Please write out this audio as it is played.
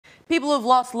People who've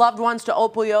lost loved ones to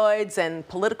opioids, and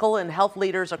political and health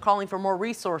leaders are calling for more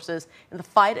resources in the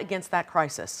fight against that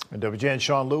crisis. And WGN's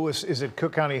Sean Lewis is at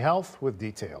Cook County Health with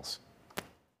details.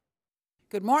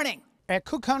 Good morning. At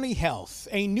Cook County Health,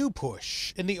 a new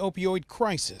push in the opioid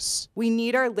crisis. We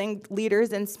need our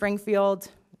leaders in Springfield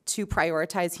to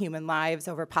prioritize human lives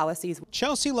over policies.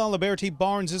 Chelsea Laliberti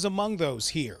Barnes is among those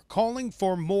here, calling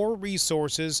for more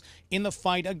resources in the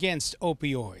fight against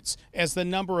opioids as the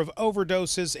number of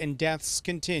overdoses and deaths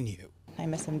continue. I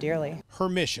miss him dearly. Her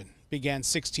mission began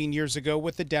 16 years ago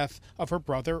with the death of her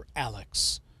brother,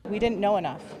 Alex. We didn't know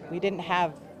enough. We didn't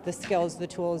have the skills, the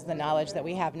tools, the knowledge that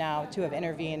we have now to have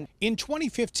intervened. In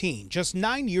 2015, just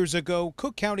 9 years ago,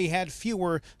 Cook County had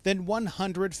fewer than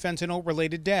 100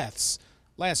 fentanyl-related deaths.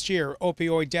 Last year,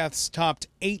 opioid deaths topped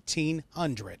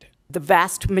 1,800. The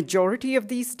vast majority of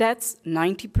these deaths,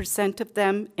 90% of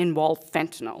them, involve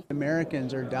fentanyl.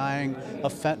 Americans are dying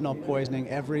of fentanyl poisoning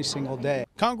every single day.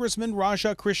 Congressman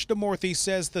Raja Krishnamurthy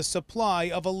says the supply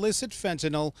of illicit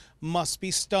fentanyl must be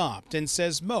stopped and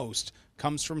says most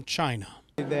comes from China.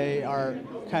 They are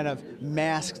kind of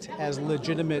masked as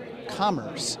legitimate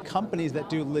commerce, companies that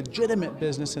do legitimate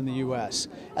business in the U.S.,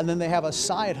 and then they have a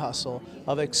side hustle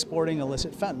of exporting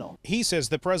illicit fentanyl. He says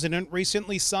the president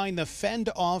recently signed the Fend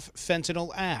Off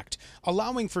Fentanyl Act,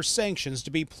 allowing for sanctions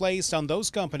to be placed on those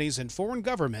companies and foreign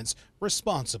governments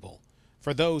responsible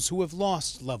for those who have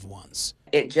lost loved ones.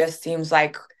 It just seems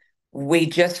like we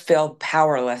just feel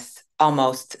powerless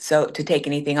almost so to take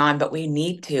anything on, but we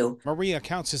need to. Maria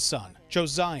Counts' son,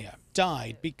 Josiah,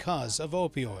 died because of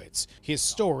opioids. His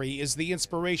story is the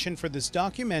inspiration for this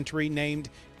documentary named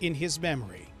In His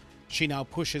Memory. She now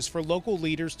pushes for local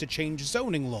leaders to change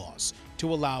zoning laws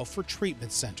to allow for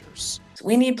treatment centers.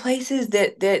 We need places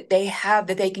that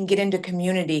they can get into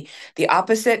community. The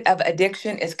opposite of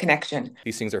addiction is connection.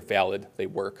 These things are valid, they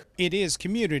work. It is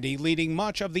community leading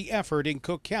much of the effort in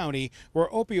Cook County, where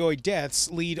opioid deaths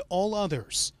lead all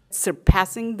others,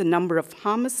 surpassing the number of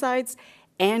homicides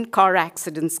and car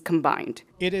accidents combined.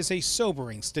 It is a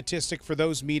sobering statistic for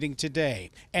those meeting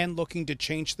today and looking to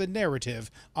change the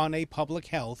narrative on a public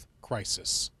health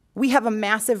crisis. We have a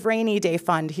massive rainy day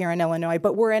fund here in Illinois,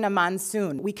 but we're in a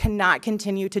monsoon. We cannot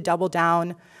continue to double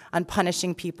down on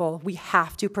punishing people. We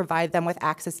have to provide them with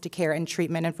access to care and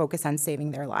treatment and focus on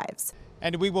saving their lives.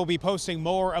 And we will be posting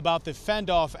more about the Fend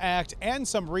Off Act and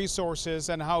some resources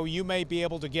and how you may be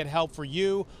able to get help for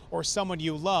you or someone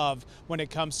you love when it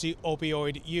comes to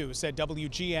opioid use at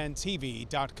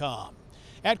WGNTV.com.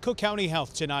 At Cook County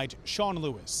Health tonight, Sean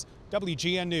Lewis,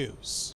 WGN News.